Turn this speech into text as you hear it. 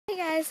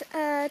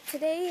guys,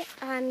 today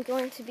I'm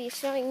going to be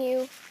showing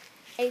you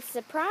a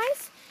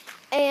surprise,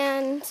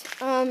 and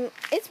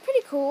it's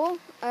pretty cool.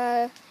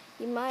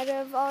 You might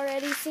have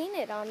already seen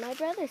it on my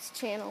brother's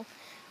channel,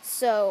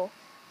 so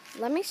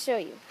let me show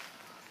you.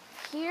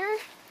 Here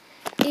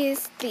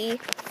is the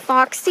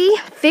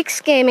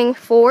FoxyFix gaming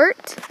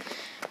fort.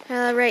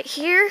 Right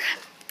here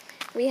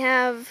we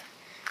have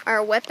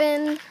our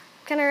weapon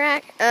kind of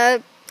rack.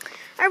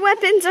 Our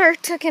weapons are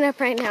taken up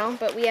right now,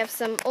 but we have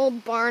some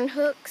old barn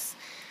hooks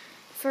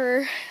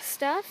for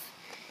stuff.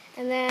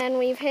 And then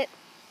we've hit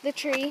the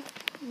tree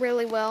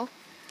really well.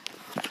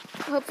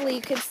 Hopefully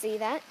you could see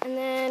that. And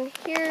then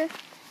here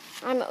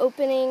I'm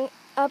opening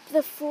up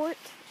the fort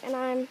and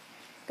I'm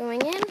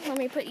going in. Let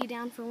me put you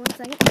down for 1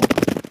 second.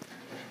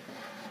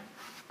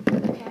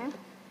 Okay.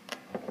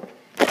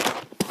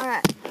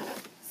 Alright.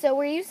 So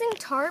we're using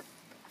tarp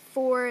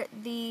for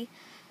the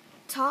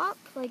top,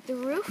 like the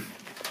roof.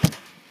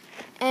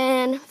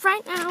 And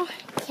right now,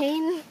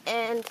 Kane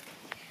and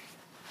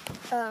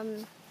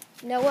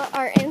Noah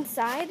are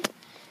inside,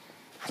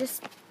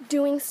 just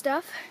doing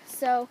stuff.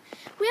 So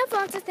we have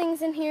lots of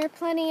things in here,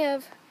 plenty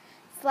of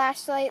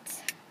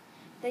flashlights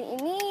that you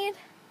need.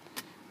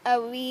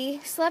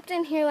 We slept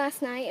in here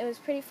last night. It was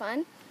pretty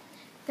fun.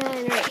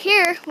 Then right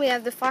here, we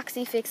have the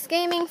FoxyFix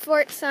gaming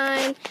fort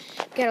sign.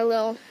 Got a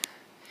little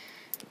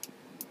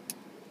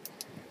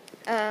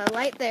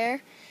light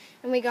there.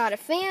 And we got a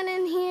fan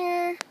in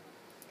here.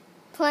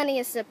 Plenty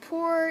of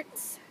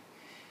supports.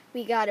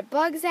 We got a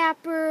bug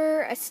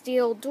zapper, a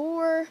steel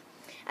door.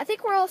 I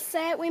think we're all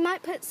set. We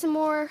might put some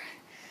more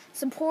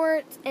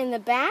support in the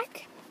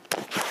back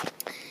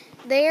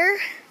there.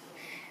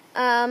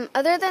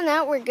 Other than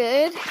that, we're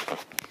good.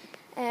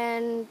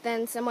 And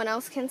then someone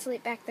else can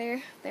sleep back there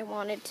if they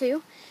wanted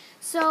to.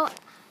 So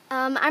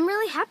I'm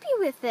really happy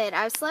with it.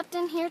 I've slept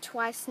in here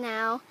twice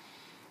now.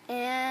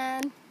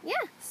 And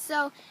yeah,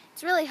 so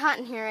it's really hot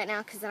in here right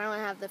now because I don't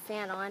have the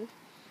fan on.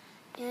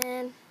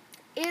 And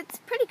it's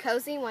pretty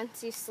cozy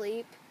once you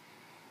sleep.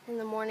 In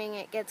the morning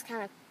it gets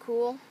kind of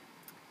cool.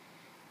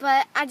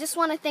 But I just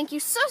want to thank you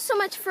so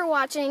much for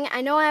watching.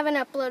 I know I haven't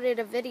uploaded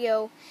a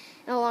video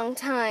in a long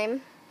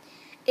time.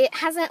 It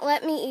hasn't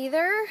let me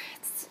either.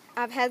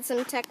 I've had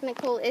some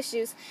technical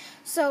issues.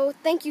 So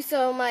thank you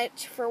so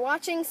much for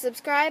watching.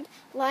 Subscribe,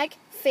 like,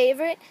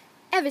 favorite,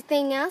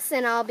 everything else.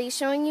 And I'll be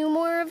showing you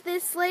more of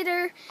this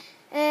later.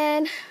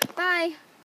 And bye.